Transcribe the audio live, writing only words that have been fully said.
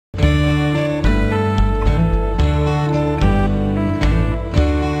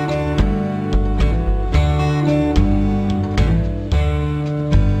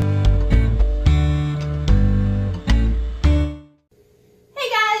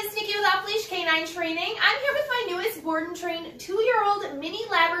Leash Canine Training. I'm here with my newest board and trained 2-year-old mini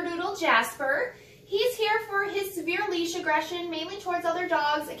Labradoodle, Jasper. He's here for his severe leash aggression, mainly towards other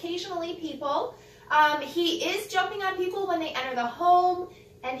dogs, occasionally people. He is jumping on people when they enter the home,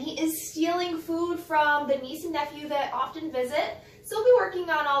 and he is stealing food from the niece and nephew that often visit. So we'll be working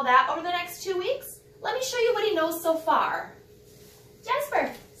on all that over the next 2 weeks. Let me show you what he knows so far.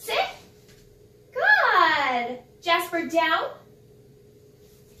 Jasper, sit. Good. Jasper, down.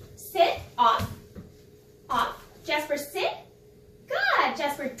 Sit, off, off. Jasper, sit. Good.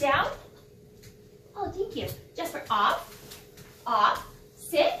 Jasper, down. Oh, thank you. Jasper, off, off,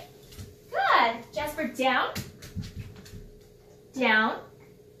 sit. Good. Jasper, down, down.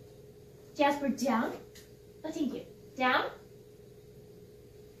 Jasper, down. Oh, thank you. Down.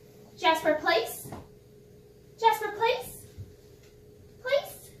 Jasper, place. Jasper, place.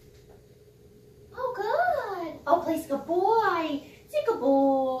 Place. Oh, good. Oh, place. Good boy. Say good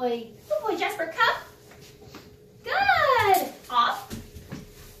boy. Good boy, Jasper. Come. Good. Off.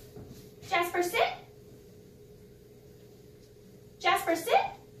 Jasper, sit. Jasper, sit.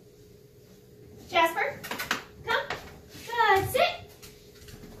 Jasper, come. Good. Sit.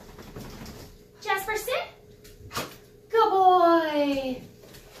 Jasper, sit. Good boy.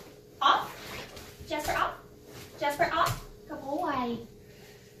 Off. Jasper, off. Jasper, off. Good boy.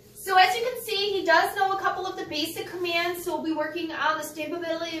 So as you can see, he does know a couple of the basic commands, so we'll be working on the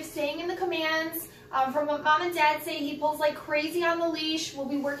stability of staying in the commands. From what Mom and Dad say, he pulls like crazy on the leash. We'll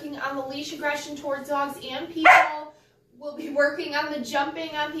be working on the leash aggression towards dogs and people. We'll be working on the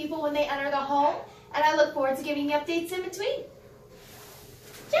jumping on people when they enter the home, and I look forward to giving you updates in between.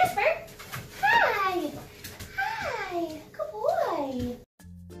 Jasper, hi. Hi, good boy.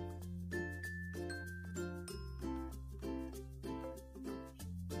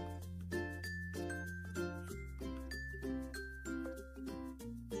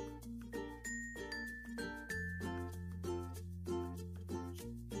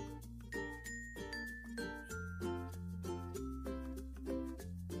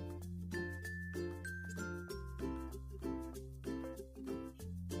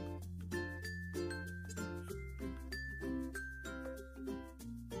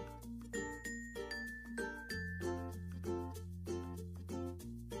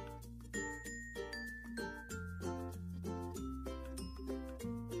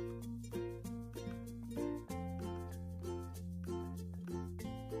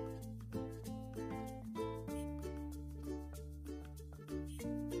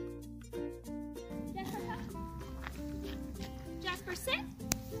 Jasper, sit.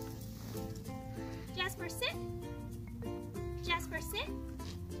 Jasper, sit. Jasper, sit.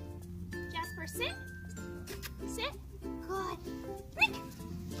 Jasper, sit. Sit. Good. Rick.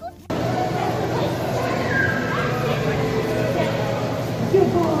 Good.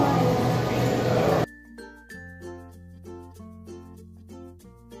 Good boy.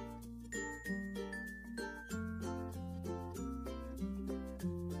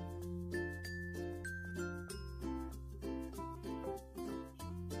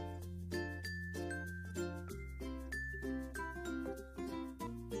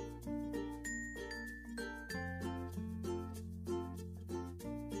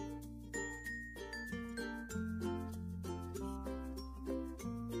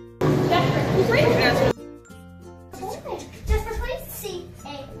 Jasper, please.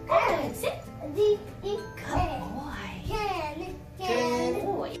 C-A-N. Sit. D-E. Good boy. Good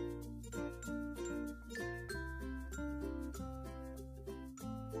boy.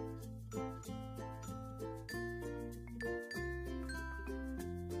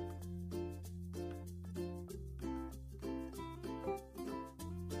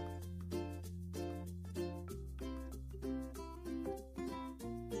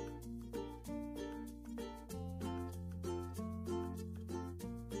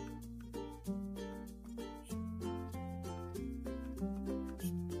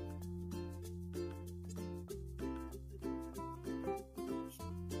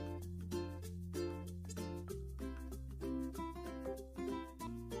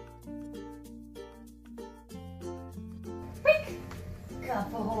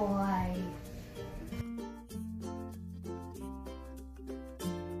 Good boy.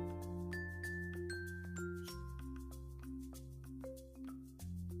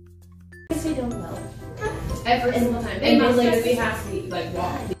 They don't know. Every single time. They literally have to like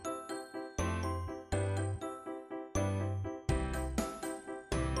walk.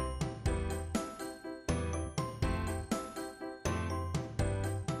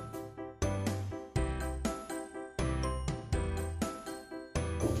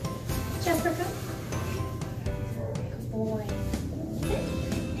 Jasper, come. Good boy. Sit.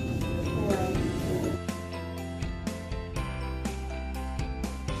 Good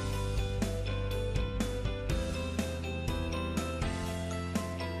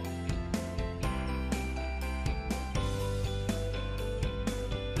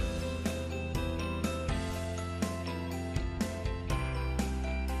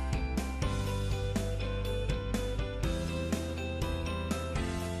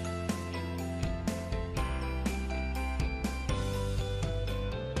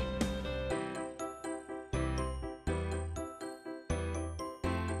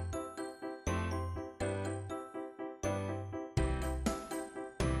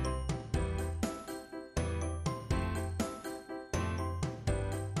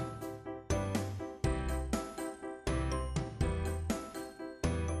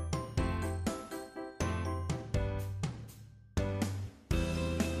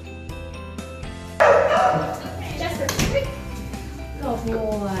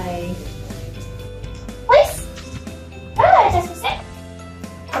boy. Place. Good, Jasper, sit.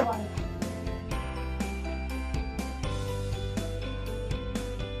 Good boy.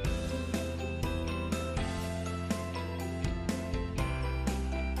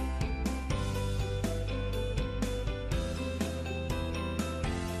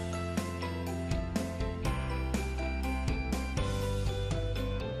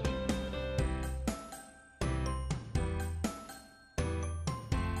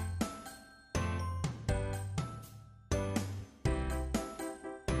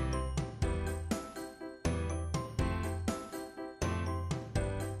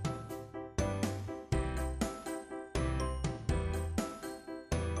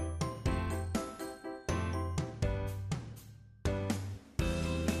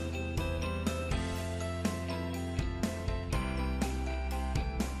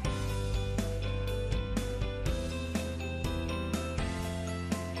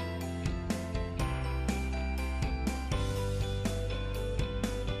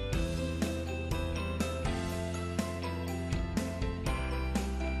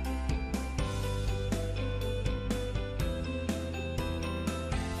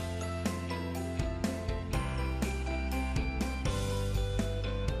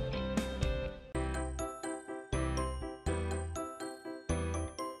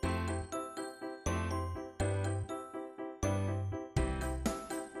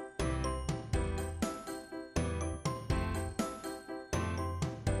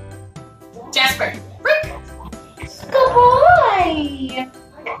 Jasper, Rick. Good boy.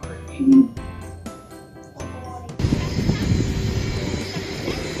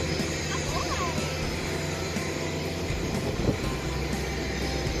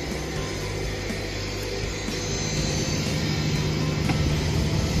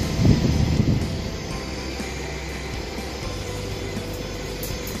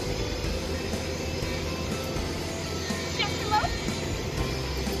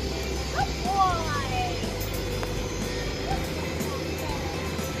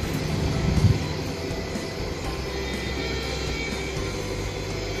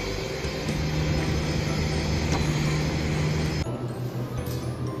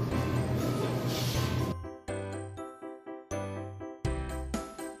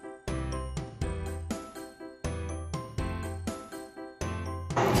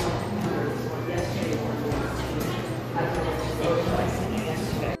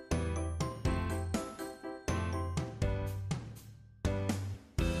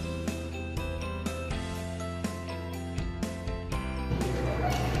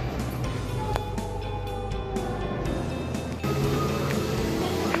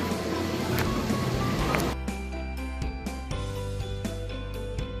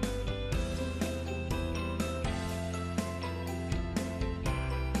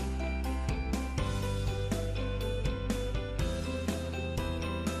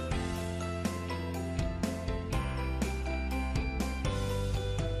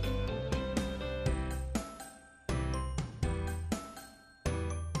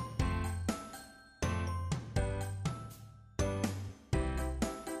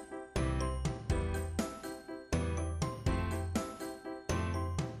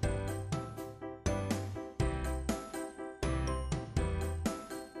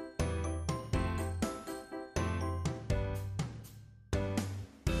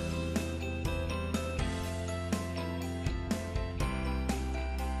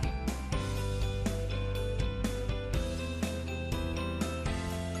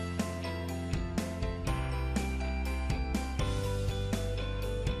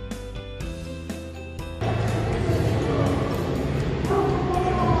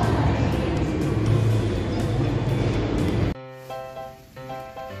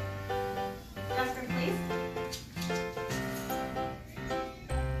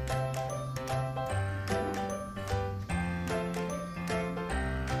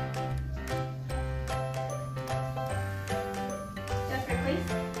 Jasper,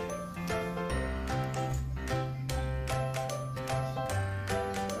 please.